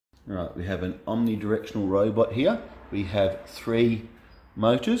Right, we have an omnidirectional robot here. We have 3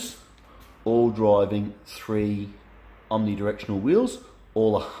 motors, all driving 3 omnidirectional wheels,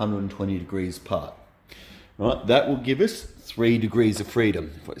 all 120 degrees apart. Right, that will give us 3 degrees of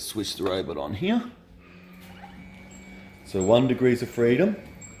freedom. If I switch the robot on here. So 1 degrees of freedom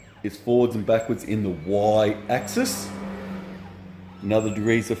is forwards and backwards in the y-axis. Another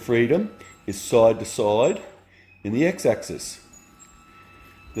degrees of freedom is side to side in the x-axis.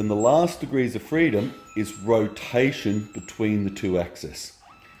 Then the last degrees of freedom is rotation between the 2 axes.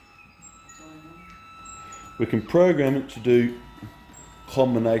 We can program it to do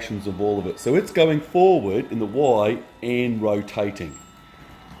combinations of all of it. So it's going forward in the y and rotating.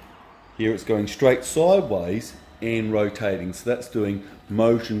 Here it's going straight sideways and rotating. So that's doing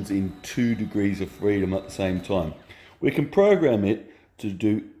motions in 2 degrees of freedom at the same time. We can program it to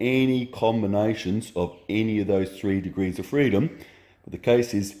do any combinations of any of those 3 degrees of freedom. But the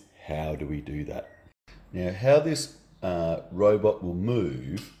case is, how do we do that? Now, how this robot will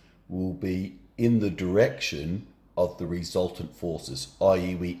move will be in the direction of the resultant forces,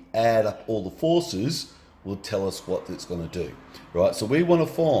 i.e. we add up all the forces, will tell us what it's going to do. Right, so we want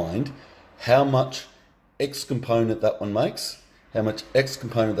to find how much x component that one makes, how much x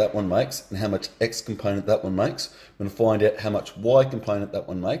component that one makes, and how much x component that one makes. We're going to find out how much y component that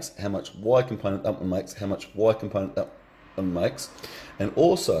one makes, how much y component that one makes, how much y component that one makes. And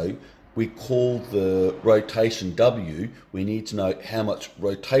also, we call the rotation W. We need to know how much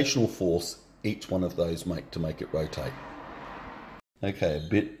rotational force each one of those make to make it rotate. Okay, a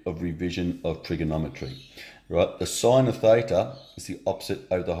bit of revision of trigonometry. Right, the sine of theta is the opposite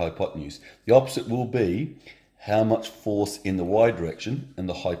over the hypotenuse. The opposite will be how much force in the y direction, and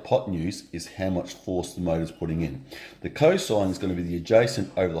the hypotenuse is how much force the motor is putting in. The cosine is going to be the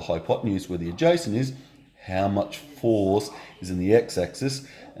adjacent over the hypotenuse, where the adjacent is how much force is in the x-axis,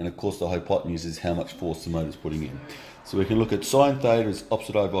 and of course the hypotenuse is how much force the motor is putting in. So we can look at sine theta as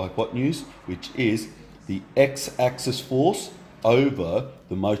opposite over hypotenuse, which is the x-axis force over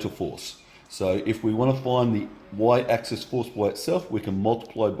the motor force. So if we want to find the y-axis force by itself, we can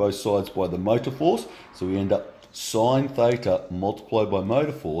multiply both sides by the motor force. So we end up sine theta multiplied by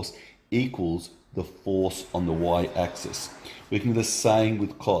motor force equals the force on the y-axis. We can do the same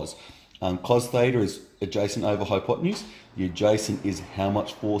with cos. Cos theta is adjacent over hypotenuse. The adjacent is how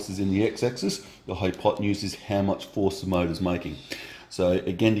much force is in the x-axis. The hypotenuse is how much force the motor is making. So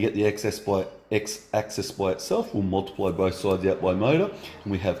again, to get the x-axis by itself, we'll multiply both sides out by motor,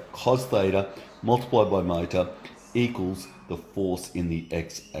 and we have cos theta multiplied by motor equals the force in the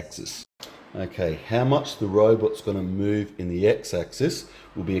x-axis. Okay, how much the robot's going to move in the x-axis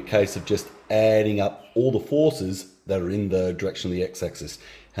will be a case of just adding up all the forces that are in the direction of the x-axis.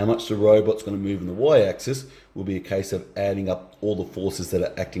 How much the robot's going to move in the y-axis will be a case of adding up all the forces that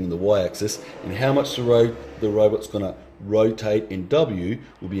are acting in the y-axis, and how much the robot's going to rotate in w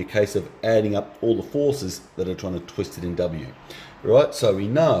will be a case of adding up all the forces that are trying to twist it in w. Right, so we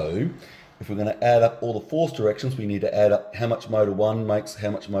know if we're going to add up all the force directions, we need to add up how much motor 1 makes,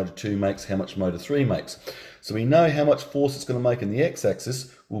 how much motor 2 makes, how much motor 3 makes. So we know how much force it's going to make in the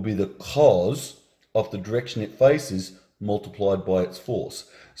x-axis will be the cos of the direction it faces multiplied by its force.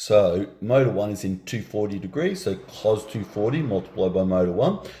 So motor 1 is in 240 degrees, so cos 240 multiplied by motor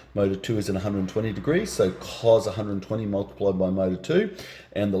 1. Motor 2 is in 120 degrees, so cos 120 multiplied by motor 2.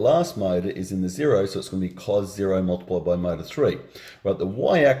 And the last motor is in the 0, so it's going to be cos 0 multiplied by motor 3. Right, the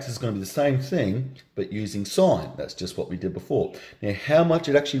y-axis is going to be the same thing, but using sine. That's just what we did before. Now, how much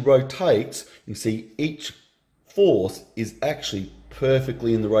it actually rotates, you can see each force is actually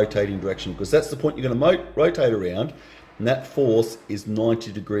perfectly in the rotating direction, because that's the point you're going to rotate around. And that force is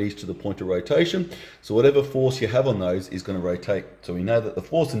 90 degrees to the point of rotation. So whatever force you have on those is going to rotate. So we know that the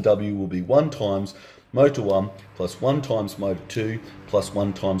force in W will be 1 times motor 1 plus 1 times motor 2 plus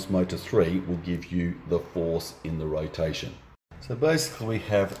 1 times motor 3 will give you the force in the rotation. So basically we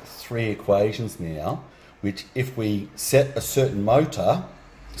have 3 equations now, which if we set a certain motor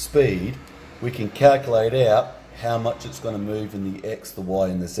speed, we can calculate out how much it's going to move in the X, the Y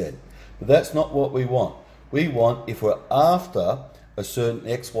and the Z. But that's not what we want. We want, if we're after a certain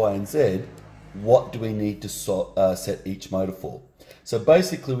X, Y, and Z, what do we need to set each motor for? So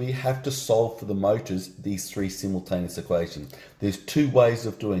basically we have to solve for the motors these 3 simultaneous equations. There's 2 ways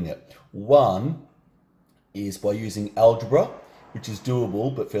of doing it. One is by using algebra, which is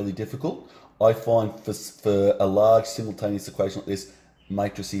doable but fairly difficult. I find for a large simultaneous equation like this,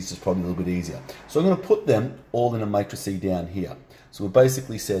 matrices is probably a little bit easier. So I'm going to put them all in a matrix down here. So we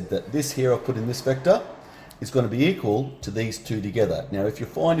basically said that this here I've put in this vector is going to be equal to these 2 together. Now if you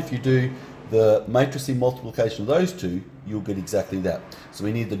do the matrix multiplication of those 2, you'll get exactly that. So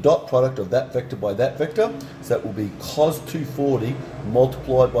we need the dot product of that vector by that vector. So that will be cos 240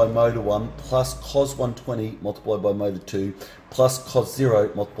 multiplied by motor 1 plus cos 120 multiplied by motor 2 plus cos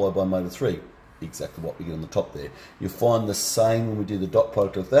 0 multiplied by motor 3. Exactly what we get on the top there. You'll find the same when we do the dot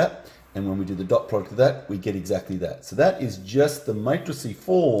product of that, and when we do the dot product of that, we get exactly that. So that is just the matrices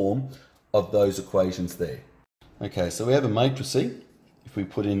form of those equations there. Okay, so we have a matrices. If we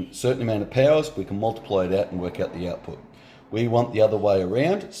put in a certain amount of powers, we can multiply it out and work out the output. We want the other way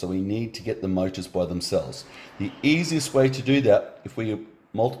around, so we need to get the motors by themselves. The easiest way to do that, if we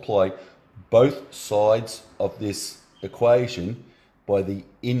multiply both sides of this equation by the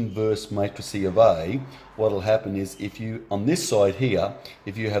inverse matrices of A, what will happen is if you, on this side here,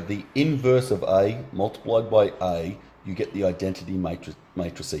 if you have the inverse of A multiplied by A, you get the identity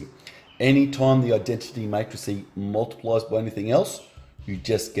matrices. Anytime the identity matrices multiplies by anything else, you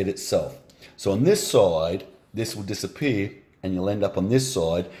just get itself. So on this side, this will disappear, and you'll end up on this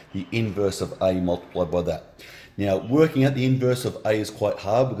side, the inverse of A multiplied by that. Now, working out the inverse of A is quite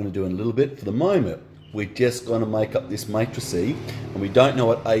hard. We're going to do it in a little bit. For the moment, we're just going to make up this matrices, and we don't know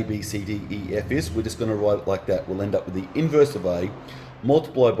what A, B, C, D, E, F is. We're just going to write it like that. We'll end up with the inverse of A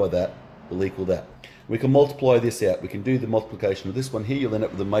multiplied by that will equal that. We can multiply this out. We can do the multiplication of this one here. You'll end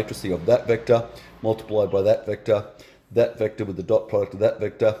up with the matrices of that vector multiplied by that vector with the dot product of that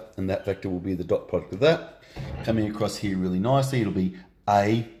vector, and that vector will be the dot product of that. Coming across here really nicely, it'll be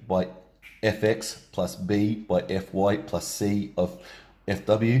A by fx plus B by fy plus C of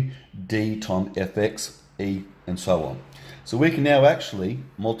fw, D times fx, E, and so on. So we can now actually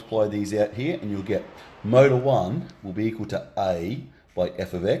multiply these out here, and you'll get motor 1 will be equal to A by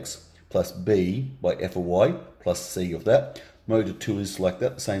f of x plus B by f of y plus C of that. Motor 2 is like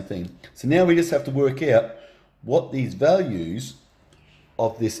that, the same thing. So now we just have to work out what these values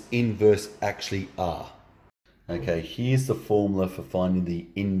of this inverse actually are. Okay, here's the formula for finding the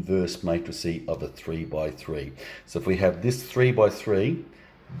inverse matrices of a 3 by 3. So if we have this 3 by 3,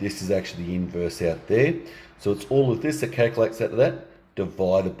 this is actually the inverse out there. So it's all of this that calculates out of that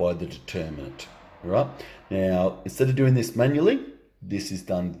divided by the determinant. All right? Now, instead of doing this manually, this is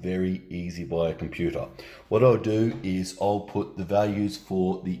done very easy by a computer. What I'll do is I'll put the values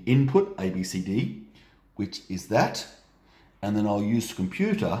for the input, A, B, C, D, which is that, and then I'll use the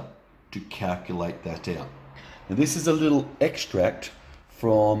computer to calculate that out. Now this is a little extract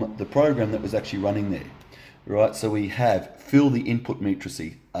from the program that was actually running there. Right, so we have fill the input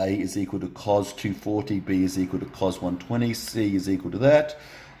matrices. A is equal to cos 240, B is equal to cos 120, C is equal to that,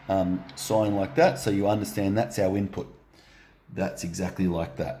 sign like that, so you understand that's our input. That's exactly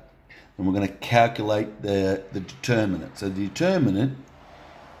like that. And we're going to calculate the determinant. So the determinant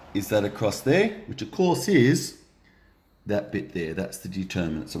is that across there, which of course is that bit there. That's the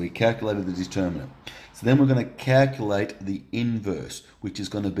determinant. So we calculated the determinant. So then we're going to calculate the inverse, which is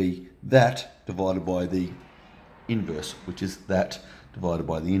going to be that divided by the inverse, which is that divided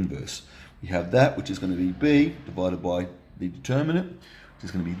by the inverse. We have that, which is going to be B divided by the determinant, which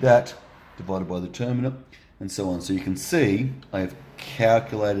is going to be that divided by the determinant, and so on. So you can see I have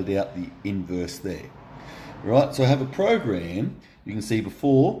calculated out the inverse there. Right, so I have a program. You can see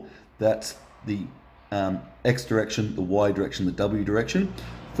before that's the x direction, the y direction, the w direction.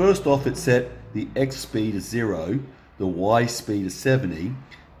 First off, it set the x speed as 0, the y speed as 70,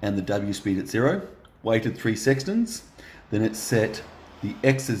 and the w speed at 0. Waited 3 seconds. Then it set the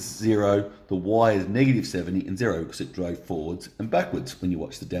x as 0, the y is negative 70 and 0 because it drove forwards and backwards when you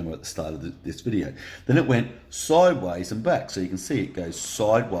watch the demo at the start of this video. Then it went sideways and back. So you can see it goes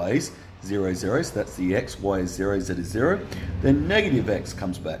sideways, 0, 0, so that's the x, y is 0, z is 0. Then negative x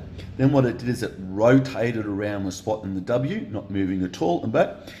comes back. Then what it did is it rotated around the spot in the w, not moving at all, and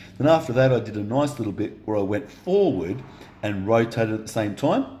back. Then after that I did a nice little bit where I went forward and rotated at the same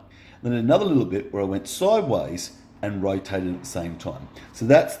time. Then another little bit where I went sideways and rotated at the same time. So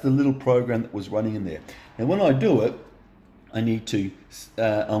that's the little program that was running in there. And when I do it, I need to,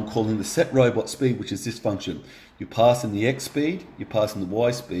 I'm calling the set robot speed, which is this function. You pass in the x speed, you pass in the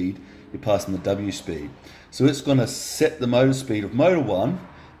y speed, you pass in the w speed. So it's going to set the motor speed of motor 1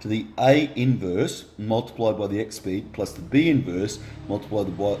 to the A inverse multiplied by the x speed plus the B inverse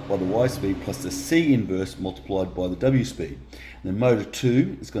multiplied by the y speed plus the C inverse multiplied by the w speed. And then motor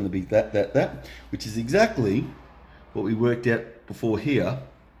 2 is going to be that, which is exactly what we worked out before here,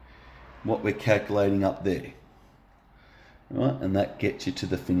 what we're calculating up there. All right, and that gets you to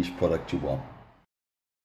the finished product you want.